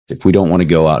If we don't want to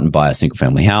go out and buy a single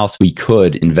family house, we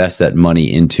could invest that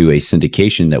money into a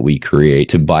syndication that we create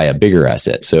to buy a bigger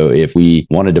asset. So if we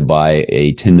wanted to buy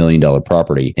a $10 million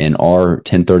property and our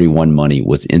 1031 money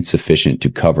was insufficient to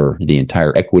cover the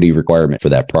entire equity requirement for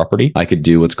that property, I could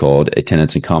do what's called a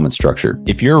tenants in common structure.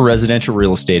 If you're a residential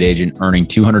real estate agent earning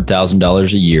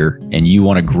 $200,000 a year and you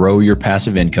want to grow your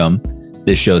passive income,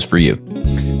 this show's for you.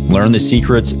 Learn the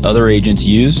secrets other agents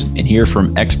use and hear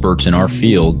from experts in our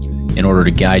field in order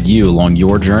to guide you along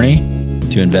your journey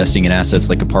to investing in assets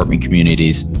like apartment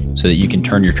communities so that you can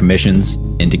turn your commissions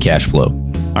into cash flow.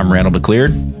 I'm Randall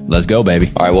DeCleared. Let's go, baby.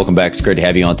 All right, welcome back. It's great to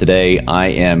have you on today. I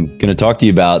am going to talk to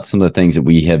you about some of the things that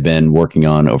we have been working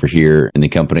on over here in the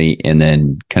company and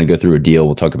then kind of go through a deal.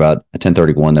 We'll talk about a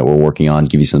 1031 that we're working on,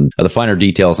 give you some of the finer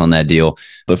details on that deal.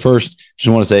 But first,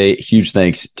 just want to say huge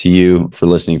thanks to you for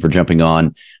listening, for jumping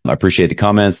on. I appreciate the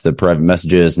comments, the private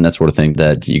messages, and that sort of thing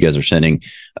that you guys are sending.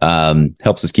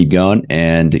 Helps us keep going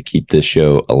and keep this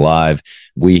show alive.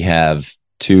 We have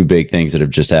two big things that have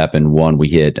just happened. One, we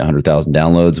hit 100,000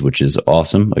 downloads, which is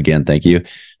awesome. Again, thank you.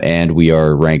 And we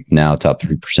are ranked now top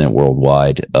 3%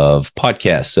 worldwide of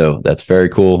podcasts. So that's very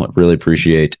cool. I really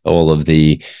appreciate all of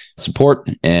the support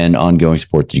and ongoing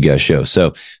support that you guys show.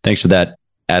 So thanks for that.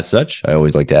 As such, I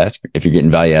always like to ask if you're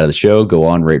getting value out of the show, go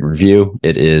on, rate and review.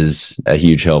 It is a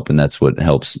huge help, and that's what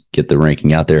helps get the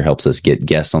ranking out there, helps us get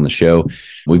guests on the show.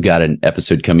 We've got an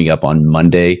episode coming up on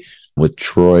Monday with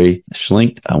Troy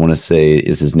Schlink. I want to say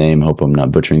is his name. Hope I'm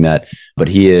not butchering that, but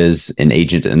he is an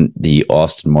agent in the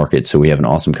Austin market. So we have an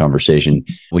awesome conversation.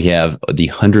 We have the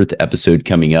 100th episode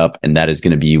coming up, and that is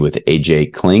going to be with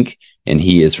AJ Klink, and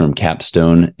he is from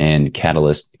Capstone and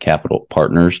Catalyst Capital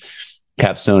Partners.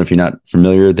 Capstone, if you're not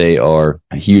familiar, they are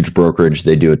a huge brokerage.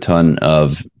 They do a ton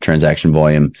of transaction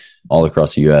volume all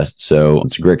across the US. So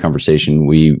it's a great conversation.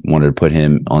 We wanted to put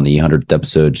him on the 100th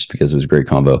episode just because it was a great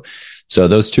combo. So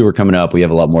those two are coming up. We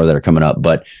have a lot more that are coming up.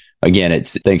 But again,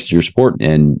 it's thanks to your support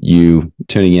and you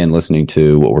tuning in, listening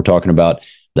to what we're talking about.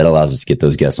 That allows us to get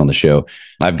those guests on the show.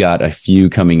 I've got a few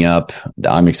coming up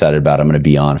that I'm excited about. I'm going to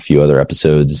be on a few other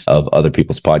episodes of other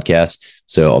people's podcasts.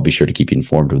 So I'll be sure to keep you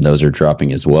informed when those are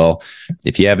dropping as well.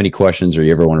 If you have any questions or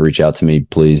you ever want to reach out to me,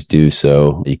 please do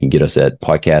so. You can get us at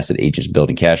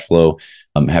podcast@agentsbuildingcashflow.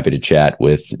 I'm happy to chat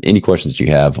with any questions that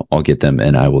you have. I'll get them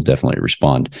and I will definitely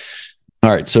respond. All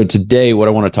right. So today, what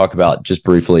I want to talk about just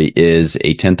briefly is a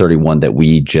 1031 that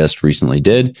we just recently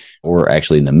did, or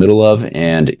actually in the middle of,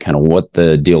 and kind of what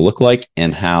the deal looked like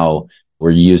and how we're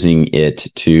using it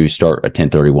to start a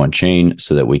 1031 chain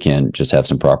so that we can just have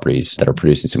some properties that are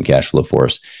producing some cash flow for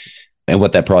us and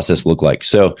what that process looked like.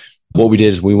 So what we did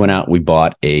is we went out, we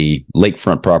bought a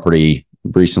lakefront property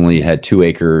recently. It had 2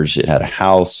 acres. It had a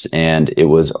house and it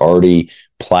was already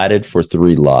platted for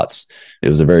 3 lots. It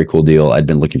was a very cool deal. I'd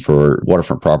been looking for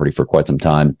waterfront property for quite some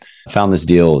time. I found this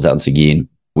deal. It was out in Seguin.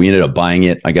 We ended up buying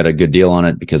it. I got a good deal on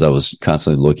it because I was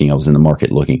constantly looking. I was in the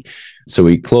market looking. So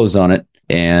we closed on it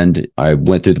and I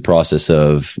went through the process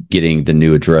of getting the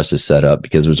new addresses set up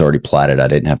because it was already platted. I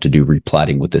didn't have to do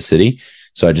replatting with the city.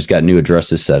 So I just got new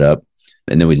addresses set up.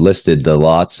 And then we listed the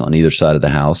lots on either side of the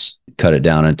house, cut it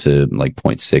down into like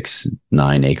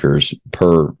 0.69 acres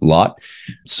per lot,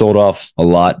 sold off a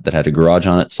lot that had a garage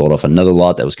on it, sold off another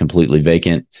lot that was completely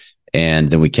vacant. And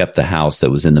then we kept the house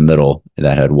that was in the middle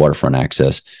that had waterfront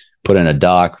access, put in a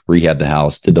dock, rehab the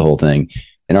house, did the whole thing.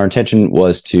 And our intention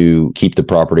was to keep the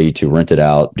property, to rent it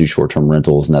out, do short-term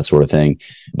rentals and that sort of thing.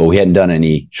 But we hadn't done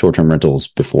any short-term rentals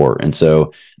before. And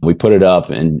so we put it up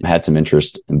and had some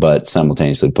interest, but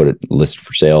simultaneously put it listed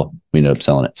for sale. We ended up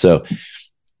selling it. So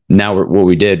now what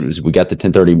we did was we got the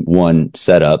 1031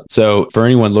 set up. So for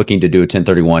anyone looking to do a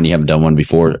 1031, you haven't done one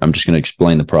before, I'm just going to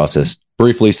explain the process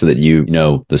briefly so that you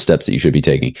know the steps that you should be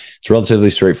taking. It's relatively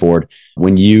straightforward.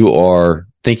 When you are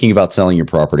thinking about selling your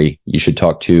property, you should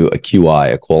talk to a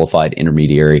QI, a qualified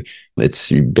intermediary.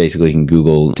 It's basically, you can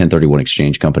Google 1031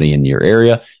 exchange company in your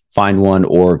area, find one,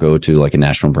 or go to like a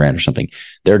national brand or something.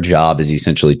 Their job is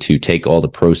essentially to take all the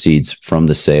proceeds from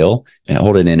the sale and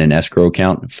hold it in an escrow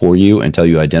account for you until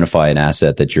you identify an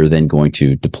asset that you're then going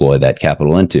to deploy that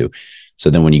capital into. So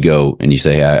then when you go and you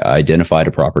say, hey, I identified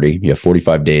a property, you have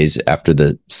 45 days after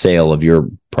the sale of your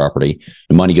property,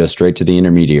 the money goes straight to the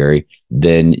intermediary.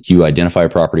 Then you identify a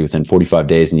property within 45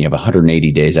 days and you have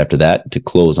 180 days after that to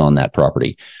close on that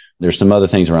property. There's some other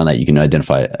things around that. You can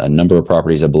identify a number of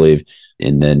properties, I believe,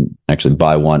 and then actually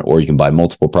buy one, or you can buy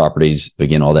multiple properties.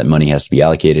 Again, all that money has to be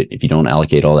allocated. If you don't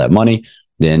allocate all that money,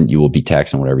 then you will be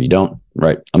taxed on whatever you don't,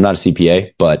 right? I'm not a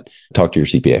CPA, but talk to your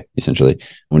CPA, essentially,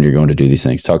 when you're going to do these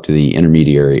things. Talk to the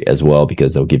intermediary as well,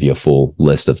 because they'll give you a full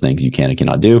list of things you can and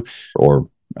cannot do, or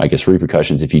I guess,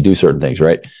 repercussions if you do certain things,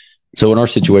 right? So in our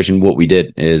situation, what we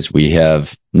did is we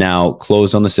have now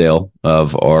closed on the sale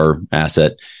of our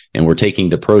asset, and we're taking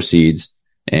the proceeds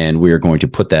and we are going to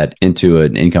put that into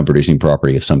an income producing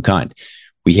property of some kind.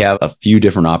 We have a few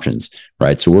different options,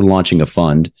 right? So we're launching a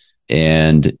fund,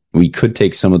 and we could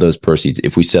take some of those proceeds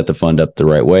if we set the fund up the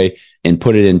right way and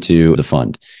put it into the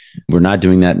fund. We're not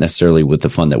doing that necessarily with the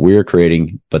fund that we're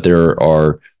creating, but there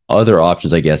are other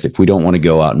options, I guess. If we don't want to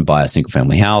go out and buy a single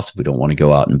family house, if we don't want to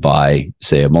go out and buy,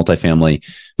 say, a multifamily,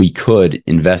 we could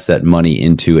invest that money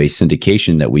into a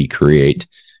syndication that we create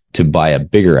to buy a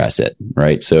bigger asset,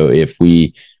 right? So if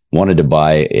we wanted to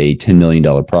buy a $10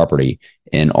 million property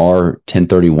and our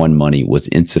 1031 money was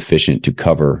insufficient to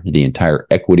cover the entire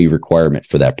equity requirement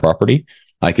for that property,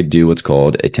 I could do what's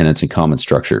called a tenants in common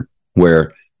structure,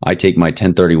 where I take my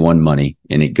 1031 money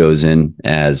and it goes in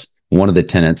as one of the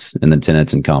tenants in the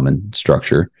tenants in common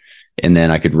structure. And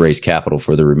then I could raise capital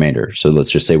for the remainder. So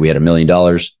let's just say we had $1 million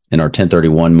in our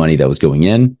 1031 money that was going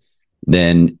in.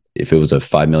 Then if it was a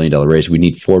 $5 million raise, we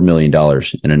need $4 million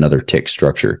in another TIC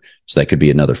structure. So that could be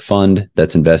another fund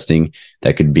that's investing.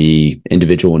 That could be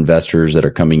individual investors that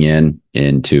are coming in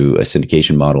into a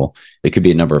syndication model. It could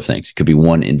be a number of things. It could be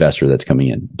one investor that's coming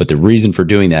in. But the reason for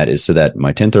doing that is so that my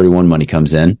 1031 money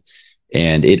comes in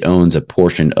and it owns a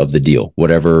portion of the deal,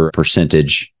 whatever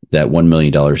percentage that $1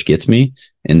 million gets me.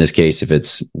 In this case, if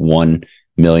it's $1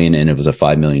 million and it was a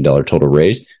 $5 million total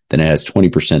raise, then it has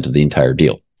 20% of the entire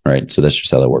deal. Right. So that's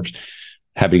just how that works.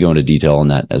 Happy to go into detail on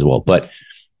that as well. But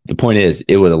the point is,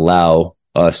 it would allow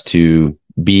us to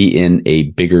be in a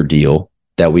bigger deal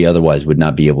that we otherwise would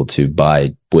not be able to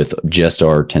buy with just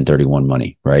our 1031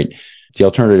 money. Right. The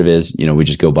alternative is, we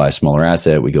just go buy a smaller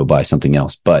asset. We go buy something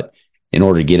else. But in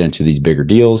order to get into these bigger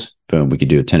deals, boom, we could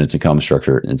do a tenants in common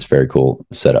structure. And it's a very cool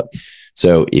setup.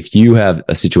 So if you have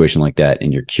a situation like that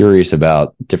and you're curious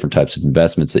about different types of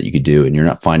investments that you could do, and you're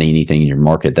not finding anything in your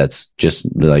market that's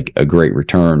just like a great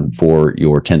return for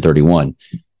your 1031,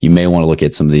 you may want to look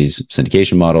at some of these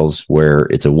syndication models where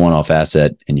it's a one-off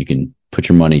asset and you can put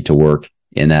your money to work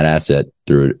in that asset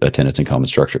through a tenants in common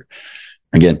structure.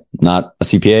 Again, not a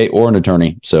CPA or an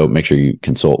attorney, so make sure you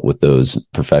consult with those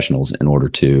professionals in order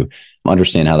to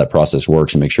understand how that process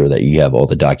works and make sure that you have all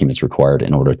the documents required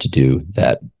in order to do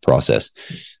that process.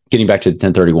 Getting back to the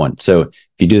 1031. So if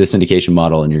you do the syndication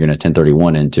model and you're going to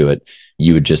 1031 into it,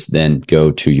 you would just then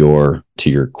go to your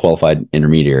qualified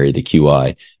intermediary, the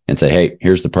QI, and say, hey,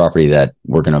 here's the property that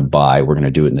we're going to buy. We're going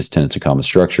to do it in this tenants in common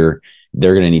structure.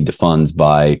 They're going to need the funds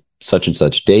by such and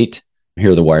such date.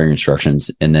 Here are the wiring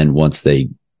instructions. And then once they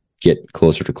get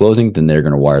closer to closing, then they're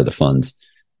going to wire the funds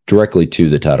directly to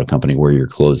the title company where you're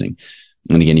closing.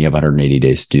 And again, you have 180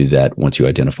 days to do that once you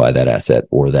identify that asset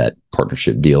or that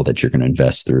partnership deal that you're going to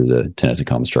invest through the tenants in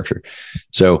common structure.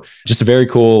 So just a very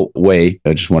cool way.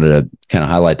 I just wanted to kind of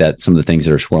highlight that some of the things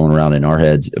that are swirling around in our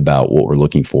heads about what we're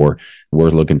looking for.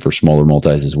 We're looking for smaller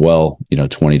multis as well,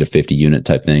 20 to 50 unit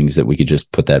type things that we could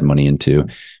just put that money into,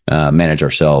 manage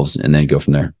ourselves, and then go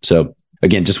from there. So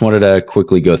again, just wanted to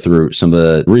quickly go through some of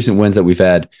the recent wins that we've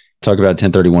had, talk about a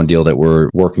 1031 deal that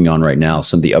we're working on right now,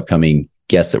 some of the upcoming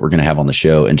guests that we're going to have on the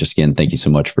show. And just again, thank you so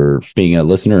much for being a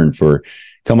listener and for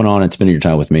coming on and spending your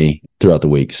time with me throughout the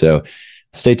week. So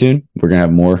stay tuned. We're going to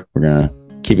have more. We're going to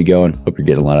keep it going. Hope you're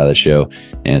getting a lot out of the show.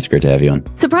 And it's great to have you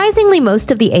on. Surprisingly, most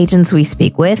of the agents we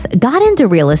speak with got into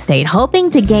real estate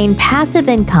hoping to gain passive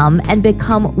income and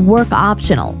become work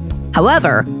optional.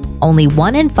 However, only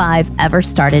 1 in 5 ever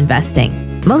start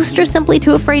investing. Most are simply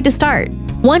too afraid to start.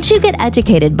 Once you get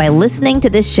educated by listening to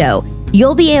this show,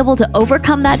 you'll be able to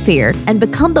overcome that fear and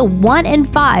become the 1 in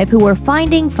 5 who are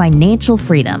finding financial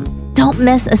freedom. Don't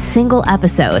miss a single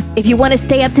episode. If you want to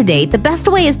stay up to date, the best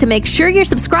way is to make sure you're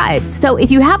subscribed. So if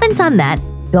you haven't done that,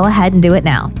 go ahead and do it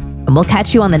now. And we'll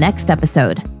catch you on the next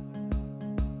episode.